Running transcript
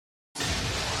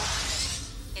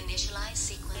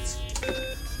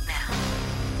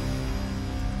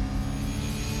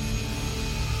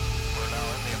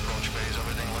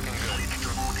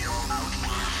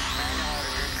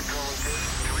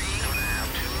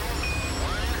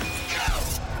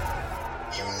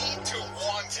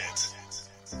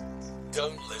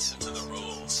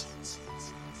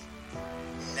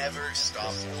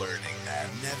stop learning, man.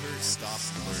 Never stop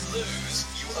learning. Lose,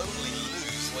 you only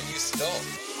lose when you stop.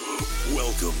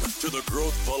 Welcome to the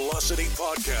Growth Velocity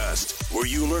Podcast, where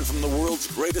you learn from the world's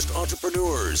greatest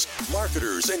entrepreneurs,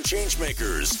 marketers, and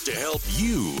changemakers to help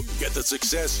you get the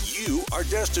success you are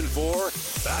destined for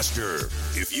faster.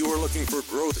 If you are looking for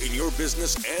growth in your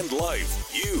business and life,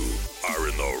 you are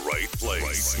in the right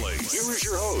place. Here is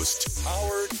your host,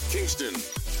 Howard Kingston,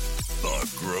 the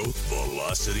Growth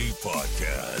Velocity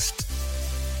Podcast.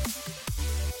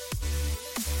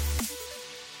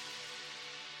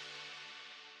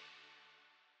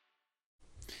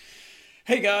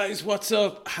 Hey guys, what's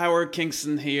up? Howard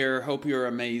Kingston here. Hope you're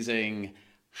amazing.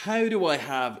 How do I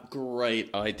have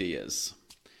great ideas?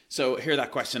 So I hear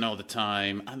that question all the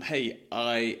time, and hey,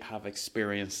 I have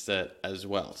experienced it as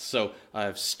well. So I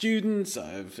have students, I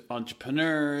have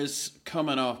entrepreneurs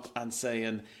coming up and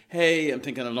saying, hey, I'm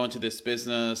thinking of launching this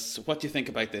business. What do you think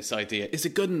about this idea? Is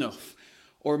it good enough?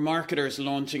 Or marketers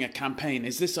launching a campaign.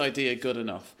 Is this idea good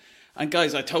enough? And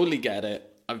guys, I totally get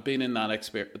it. I've been in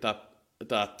that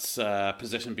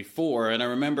position before, and I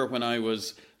remember when I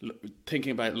was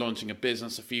thinking about launching a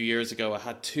business a few years ago, I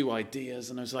had two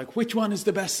ideas and I was like, which one is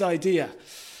the best idea?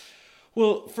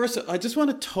 Well, first, I just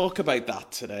want to talk about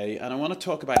that today, and I want to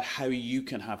talk about how you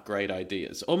can have great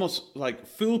ideas, almost like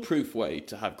foolproof way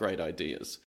to have great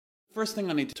ideas. First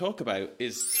thing I need to talk about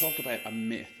is talk about a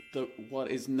myth, what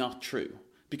is not true,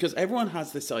 because everyone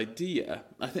has this idea.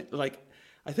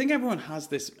 I think everyone has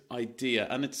this idea,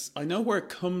 and I know where it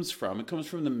comes from. It comes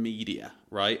from the media,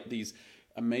 right? These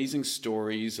amazing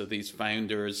stories of these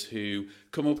founders who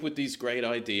come up with these great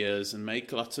ideas and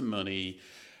make lots of money.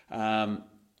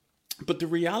 But the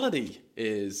reality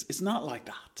is, it's not like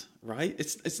that, right?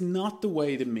 It's not the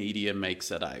way the media makes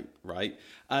it out, right?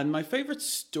 And my favorite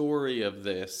story of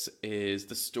this is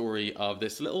the story of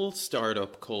this little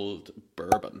startup called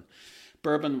Bourbon.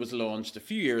 Bourbon was launched a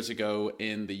few years ago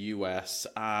in the US,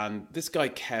 and this guy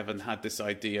Kevin had this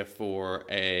idea for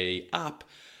a app,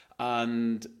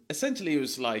 and essentially it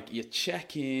was like you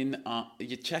check in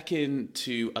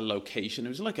to a location. It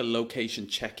was like a location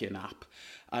check-in app,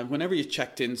 and whenever you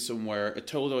checked in somewhere, it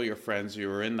told all your friends you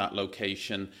were in that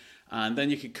location, and then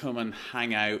you could come and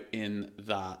hang out in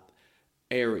that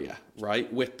area,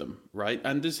 right, with them, right?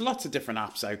 And there's lots of different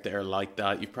apps out there like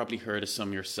that. You've probably heard of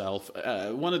some yourself.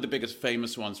 One of the biggest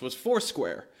famous ones was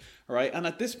Foursquare, right? And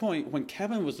at this point, when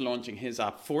Kevin was launching his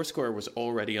app, Foursquare was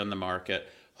already on the market,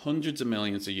 hundreds of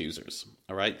millions of users,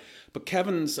 all right? But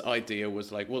Kevin's idea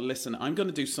was like, well, listen, I'm going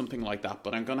to do something like that,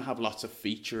 but I'm going to have lots of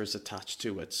features attached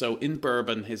to it. So in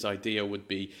Bourbon, his idea would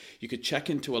be you could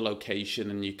check into a location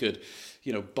and you could,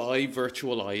 buy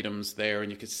virtual items there,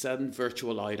 and you could send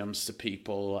virtual items to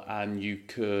people, and you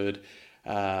could,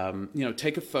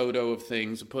 take a photo of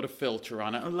things and put a filter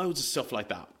on it, and loads of stuff like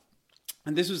that.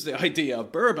 And this was the idea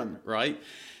of Bourbon, right?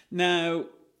 Now,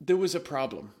 there was a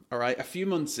problem, all right? A few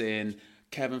months in,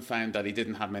 Kevin found that he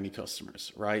didn't have many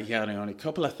customers, right? He had only a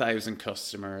couple of thousand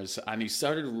customers, and he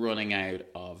started running out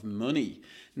of money.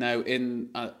 Now, in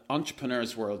an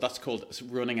entrepreneur's world, that's called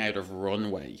running out of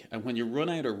runway. And when you run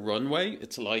out of runway,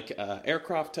 it's like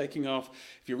aircraft taking off.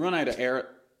 If you run out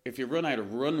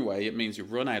of runway, it means you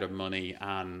run out of money,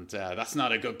 and that's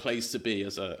not a good place to be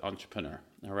as an entrepreneur,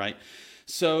 all right?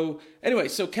 So anyway,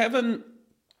 Kevin,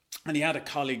 and he had a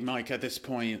colleague, Mike, at this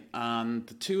point, and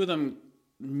the two of them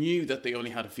knew that they only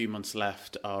had a few months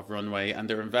left of runway, and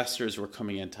their investors were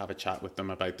coming in to have a chat with them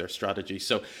about their strategy.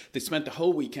 So they spent the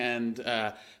whole weekend,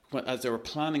 as they were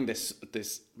planning this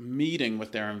meeting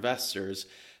with their investors,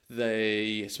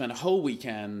 they spent a whole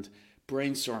weekend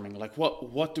brainstorming, like,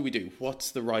 what do we do?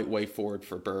 What's the right way forward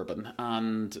for Bourbon?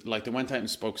 And like, they went out and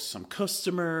spoke to some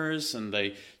customers, and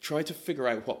they tried to figure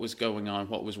out what was going on,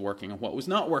 what was working and what was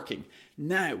not working.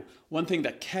 Now, one thing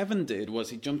that Kevin did was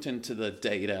he jumped into the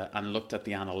data and looked at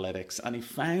the analytics, and he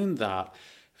found that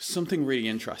something really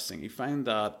interesting. He found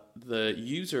that the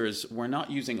users were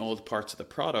not using all the parts of the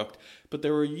product, but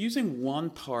they were using one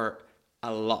part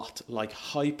a lot, like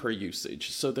hyper usage.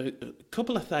 So the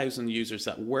couple of thousand users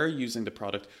that were using the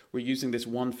product were using this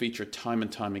one feature time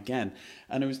and time again.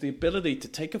 And it was the ability to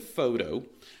take a photo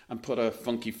and put a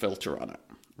funky filter on it,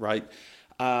 right?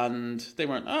 And they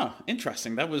weren't,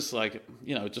 interesting. That was like,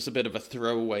 just a bit of a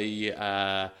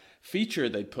throwaway feature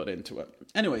they put into it.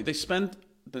 Anyway, they spent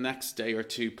the next day or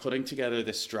two putting together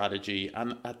this strategy.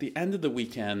 And at the end of the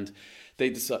weekend,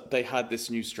 they had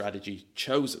this new strategy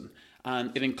chosen.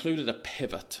 And it included a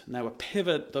pivot. Now, a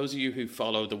pivot, those of you who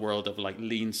follow the world of like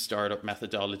lean startup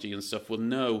methodology and stuff will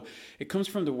know it comes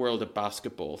from the world of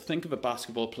basketball. Think of a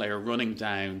basketball player running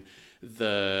down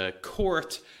the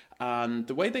court, and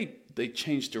the way they they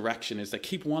change direction is they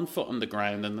keep one foot on the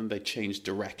ground and then they change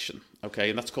direction. Okay,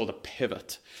 and that's called a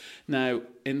pivot. Now,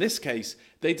 in this case,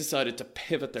 they decided to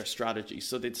pivot their strategy.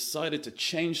 So they decided to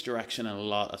change direction in a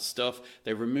lot of stuff.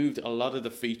 They removed a lot of the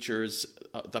features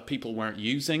that people weren't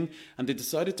using, and they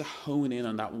decided to hone in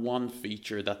on that one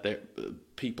feature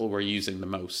that people were using the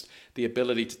most, the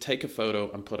ability to take a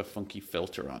photo and put a funky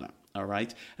filter on it. All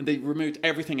right. And they removed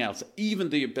everything else, even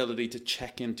the ability to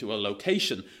check into a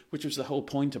location, which was the whole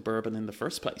point of Bourbon in the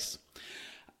first place.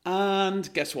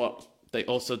 And guess what? They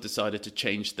also decided to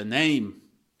change the name.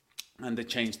 And they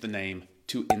changed the name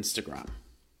to Instagram.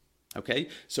 Okay,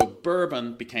 so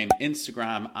Bourbon became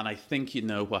Instagram, and I think you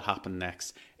know what happened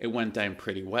next. It went down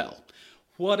pretty well.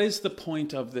 What is the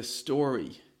point of this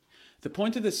story? The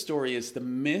point of this story is the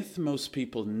myth most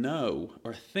people know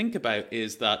or think about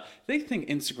is that they think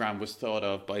Instagram was thought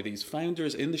of by these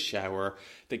founders in the shower.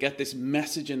 They get this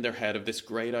message in their head of this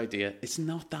great idea. It's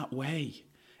not that way.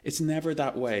 It's never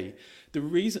that way.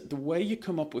 The way you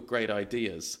come up with great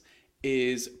ideas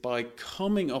is by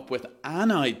coming up with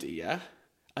an idea,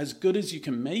 as good as you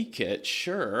can make it,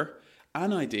 sure,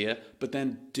 an idea, but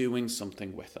then doing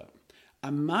something with it.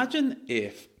 Imagine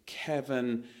if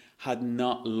Kevin had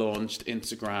not launched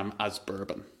Instagram as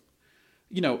Bourbon.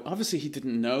 You know, obviously he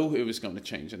didn't know it was going to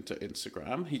change into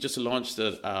Instagram. He just launched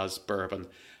it as Bourbon.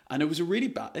 And it was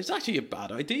actually a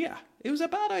bad idea. It was a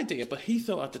bad idea, but he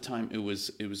thought at the time it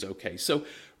was okay. So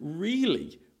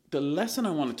really, the lesson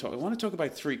I want to talk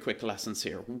about 3 quick lessons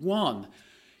here. 1,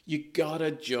 you gotta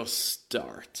just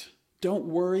start. Don't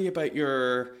worry about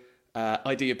your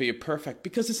idea being perfect,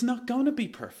 because it's not going to be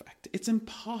perfect. It's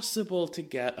impossible to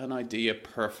get an idea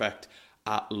perfect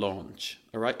at launch,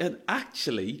 all right? And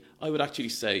actually, I would actually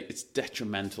say it's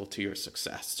detrimental to your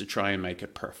success to try and make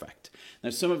it perfect.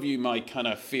 Now, some of you might kind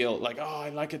of feel like, oh, I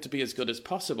like it to be as good as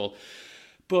possible.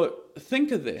 But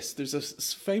think of this. There's a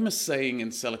famous saying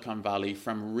in Silicon Valley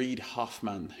from Reid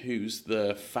Hoffman, who's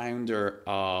the founder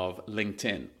of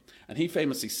LinkedIn. And he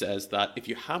famously says that if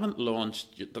you haven't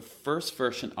launched the first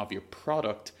version of your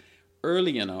product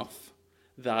early enough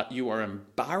that you are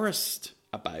embarrassed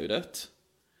about it,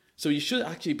 so you should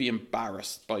actually be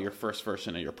embarrassed by your first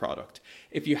version of your product.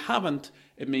 If you haven't,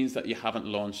 it means that you haven't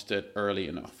launched it early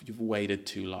enough. You've waited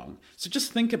too long. So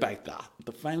just think about that.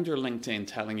 The founder of LinkedIn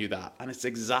telling you that. And it's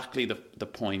exactly the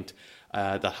point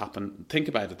that happened. Think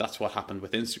about it. That's what happened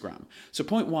with Instagram. So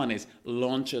point 1 is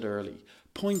launch it early.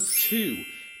 Point 2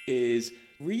 is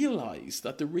realize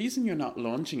that the reason you're not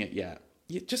launching it yet,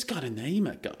 you just got to name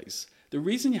it, guys. The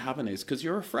reason you haven't is because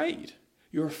you're afraid.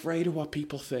 You're afraid of what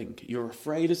people think. You're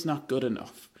afraid it's not good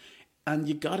enough. And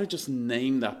you got to just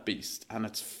name that beast, and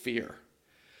it's fear.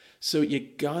 So you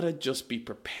got to just be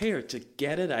prepared to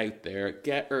get it out there,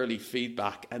 get early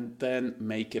feedback, and then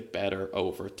make it better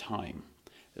over time.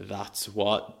 That's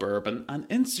what Bourbon and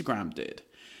Instagram did.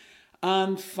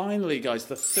 And finally, guys,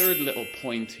 the third little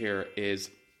point here is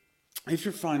if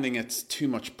you're finding it's too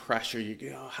much pressure, you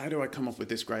go, oh, how do I come up with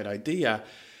this great idea?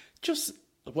 Just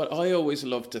what I always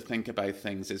love to think about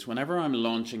things is whenever I'm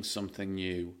launching something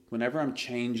new, whenever I'm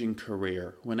changing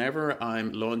career, whenever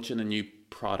I'm launching a new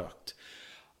product,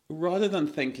 rather than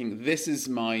thinking this is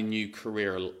my new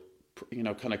career,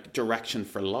 kind of direction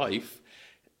for life,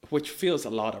 which feels a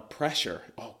lot of pressure.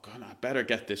 Oh God, I better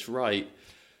get this right.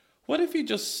 What if you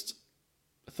just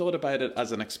thought about it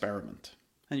as an experiment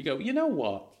and you go, you know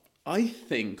what? I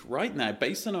think right now,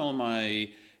 based on all my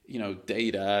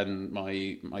data and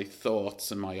my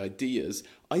thoughts and my ideas,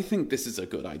 I think this is a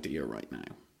good idea right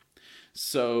now.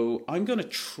 So I'm going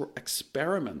to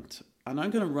experiment, and I'm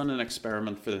going to run an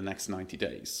experiment for the next 90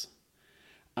 days.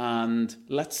 And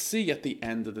let's see at the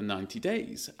end of the 90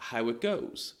 days how it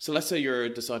goes. So let's say you're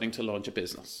deciding to launch a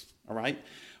business, all right?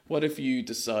 What if you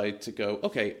decide to go,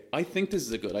 okay, I think this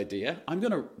is a good idea. I'm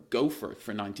going to go for it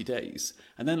for 90 days.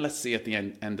 And then let's see at the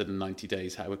end of the 90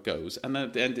 days how it goes. And then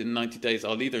at the end of the 90 days,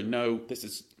 I'll either know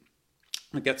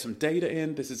I get some data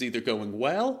in, this is either going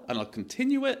well and I'll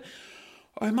continue it,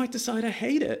 or I might decide I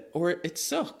hate it or it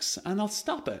sucks and I'll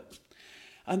stop it.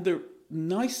 And the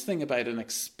nice thing about an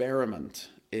experiment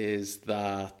is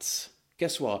that,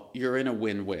 guess what? You're in a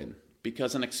win-win.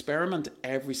 Because an experiment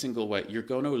every single way, you're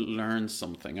going to learn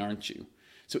something, aren't you?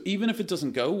 So even if it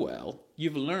doesn't go well,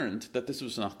 you've learned that this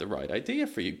was not the right idea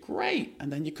for you. Great.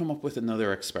 And then you come up with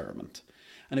another experiment.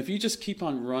 And if you just keep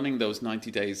on running those 90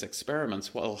 days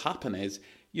experiments, what will happen is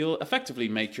you'll effectively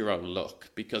make your own luck,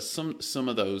 because some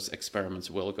of those experiments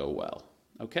will go well.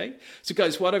 Okay? So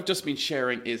guys, what I've just been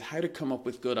sharing is how to come up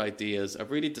with good ideas.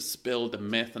 I've really dispelled the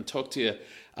myth and talked to you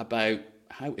about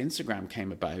how Instagram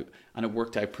came about, and it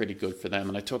worked out pretty good for them.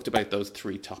 And I talked about those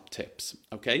 3 top tips.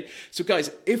 Okay, so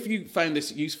guys, if you found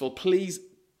this useful, please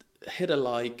hit a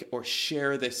like or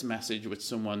share this message with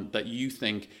someone that you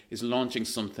think is launching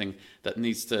something that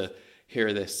needs to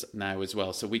hear this now as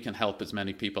well, so we can help as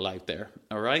many people out there.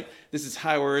 All right, this is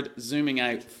Howard zooming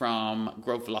out from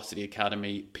Growth Velocity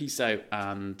Academy. Peace out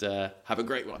and have a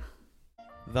great one.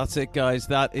 That's it, guys.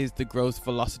 That is the Growth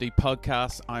Velocity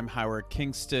podcast. I'm Howard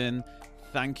Kingston.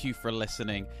 Thank you for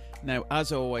listening. Now,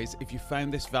 as always, if you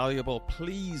found this valuable,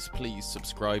 please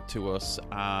subscribe to us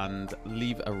and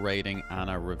leave a rating and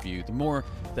a review. The more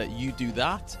that you do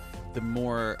that, the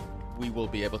more we will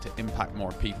be able to impact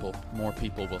more people. More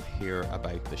people will hear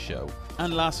about the show.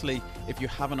 And lastly, if you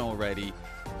haven't already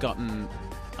gotten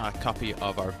a copy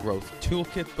of our Growth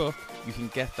Toolkit book, you can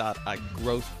get that at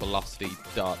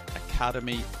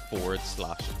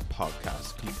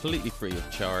growthvelocity.academy/podcast. Completely free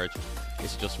of charge.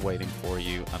 It's just waiting for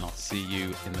you, and I'll see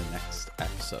you in the next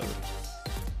episode.